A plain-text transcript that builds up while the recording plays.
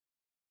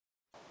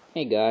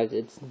Hey guys,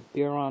 it's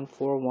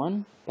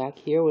Buron41 back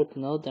here with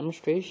another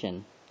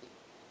demonstration.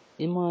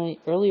 In my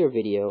earlier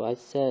video, I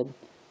said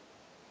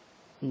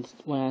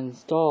when I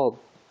installed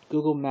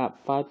Google Map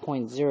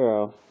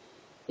 5.0,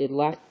 it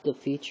lacked the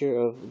feature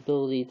of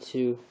ability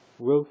to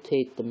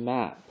rotate the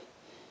map,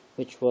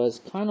 which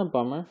was kind of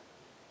bummer.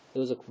 It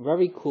was a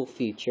very cool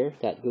feature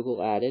that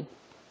Google added,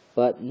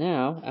 but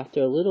now,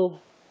 after a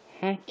little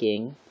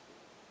hacking,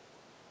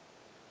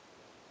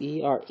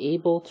 we are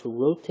able to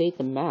rotate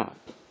the map.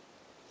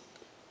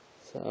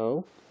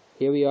 So,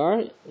 here we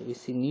are. We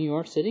see New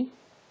York City.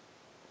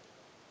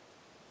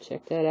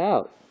 Check that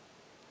out.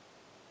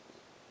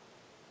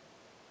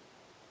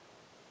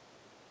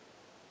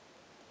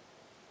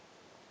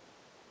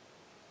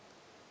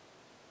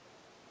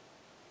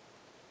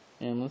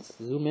 And let's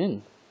zoom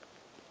in.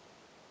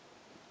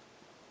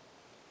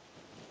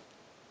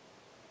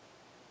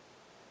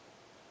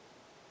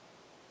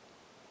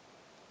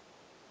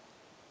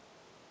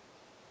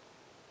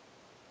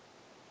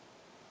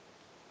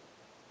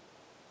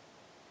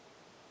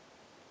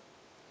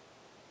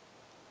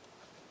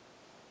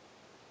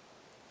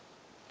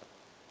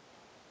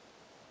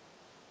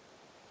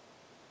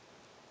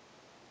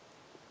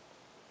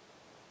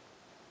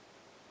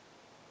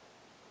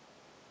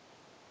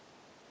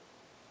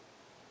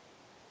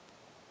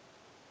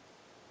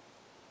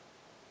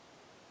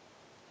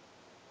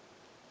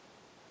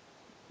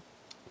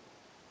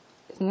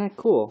 Isn't that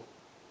cool?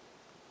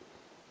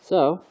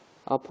 So,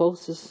 I'll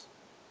post this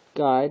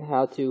guide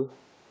how to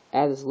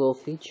add this little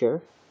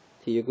feature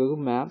to your Google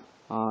Map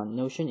on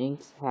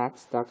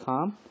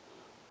notioninkhacks.com,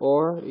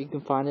 or you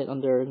can find it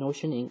under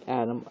Notion Inc.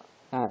 Atom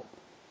at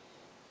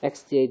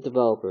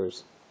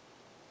xda-developers.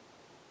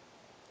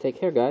 Take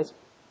care, guys.